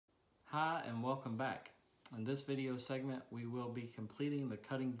Hi and welcome back. In this video segment we will be completing the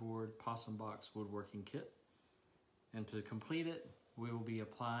cutting board possum box woodworking kit, and to complete it we will be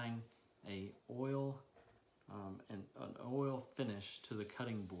applying an oil finish to the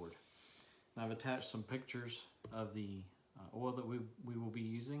cutting board. And I've attached some pictures of the oil that we will be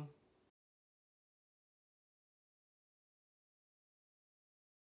using.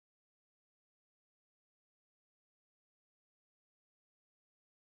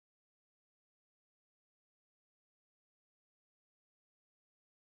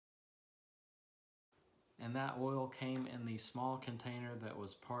 And that oil came in the small container that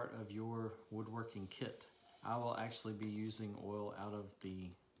was part of your woodworking kit. I will actually be using oil out of the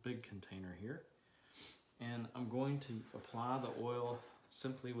big container here. And I'm going to apply the oil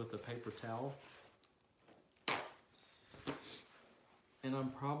simply with a paper towel. And I'm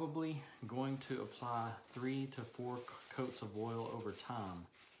probably going to apply 3 to 4 coats of oil over time.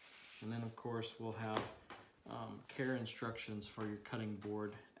 And then of course we'll have care instructions for your cutting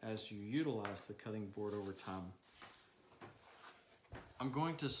board as you utilize the cutting board over time. I'm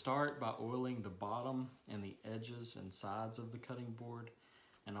going to start by oiling the bottom and the edges and sides of the cutting board,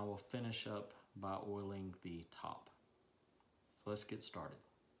 and I will finish up by oiling the top. So let's get started.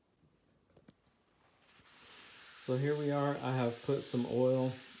 So here we are. I have put some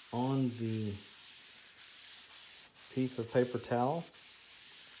oil on the piece of paper towel.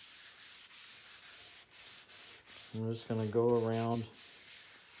 I'm just going to go around,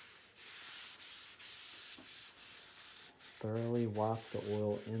 thoroughly wipe the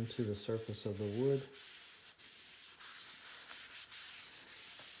oil into the surface of the wood.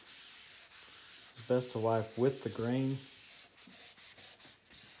 It's best to wipe with the grain,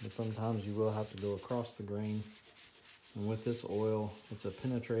 but sometimes you will have to go across the grain. And with this oil, it's a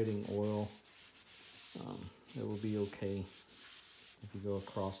penetrating oil. It will be okay if you go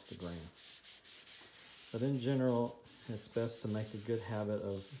across the grain. But in general, it's best to make a good habit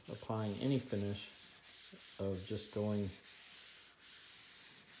of applying any finish of just going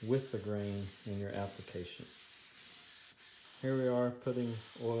with the grain in your application. Here we are putting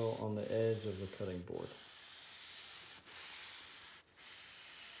oil on the edge of the cutting board.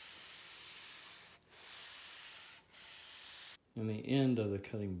 And the end of the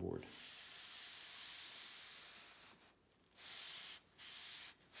cutting board.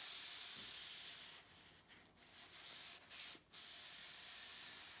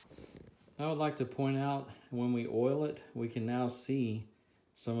 I would like to point out, when we oil it, we can now see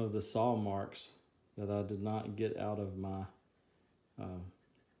some of the saw marks that I did not get out of my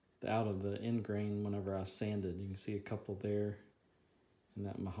the end grain whenever I sanded. You can see a couple there in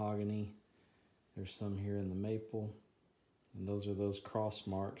that mahogany. There's some here in the maple, and those are those cross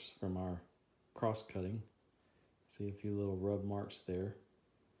marks from our cross cutting. See a few little rub marks there.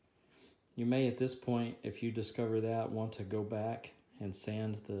 You may at this point, if you discover that, want to go back and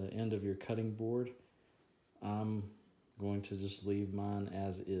sand the end of your cutting board. I'm going to just leave mine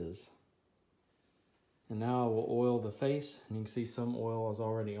as is. And now I will oil the face, and you can see some oil is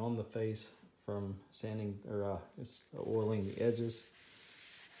already on the face from sanding or oiling the edges.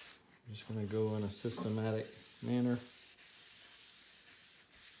 I'm just going to go in a systematic manner.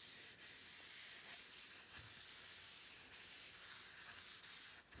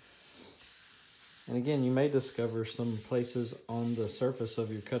 And again, you may discover some places on the surface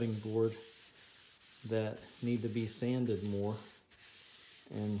of your cutting board that need to be sanded more,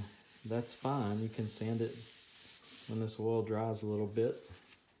 and that's fine. You can sand it when this oil dries a little bit.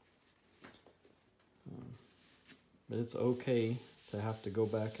 But it's okay to have to go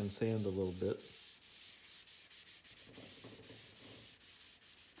back and sand a little bit.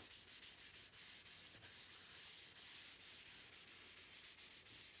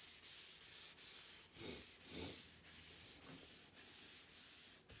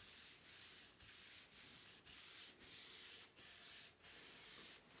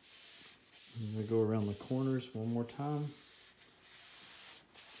 I'm going to go around the corners one more time,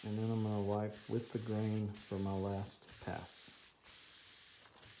 and then I'm going to wipe with the grain for my last pass.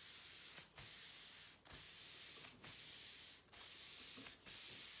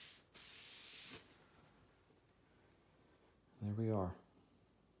 There we are.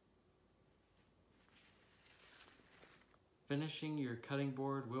 Finishing your cutting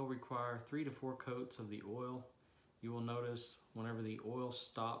board will require 3 to 4 coats of the oil. You will notice whenever the oil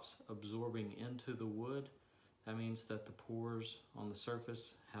stops absorbing into the wood, that means that the pores on the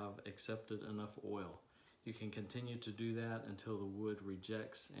surface have accepted enough oil. You can continue to do that until the wood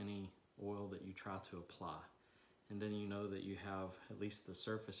rejects any oil that you try to apply. And then you know that you have at least the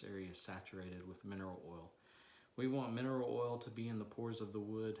surface area saturated with mineral oil. We want mineral oil to be in the pores of the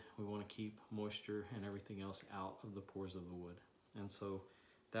wood. We want to keep moisture and everything else out of the pores of the wood. And so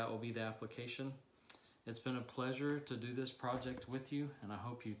that will be the application. It's been a pleasure to do this project with you, and I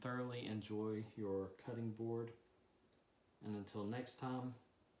hope you thoroughly enjoy your cutting board. And until next time,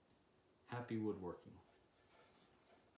 happy woodworking.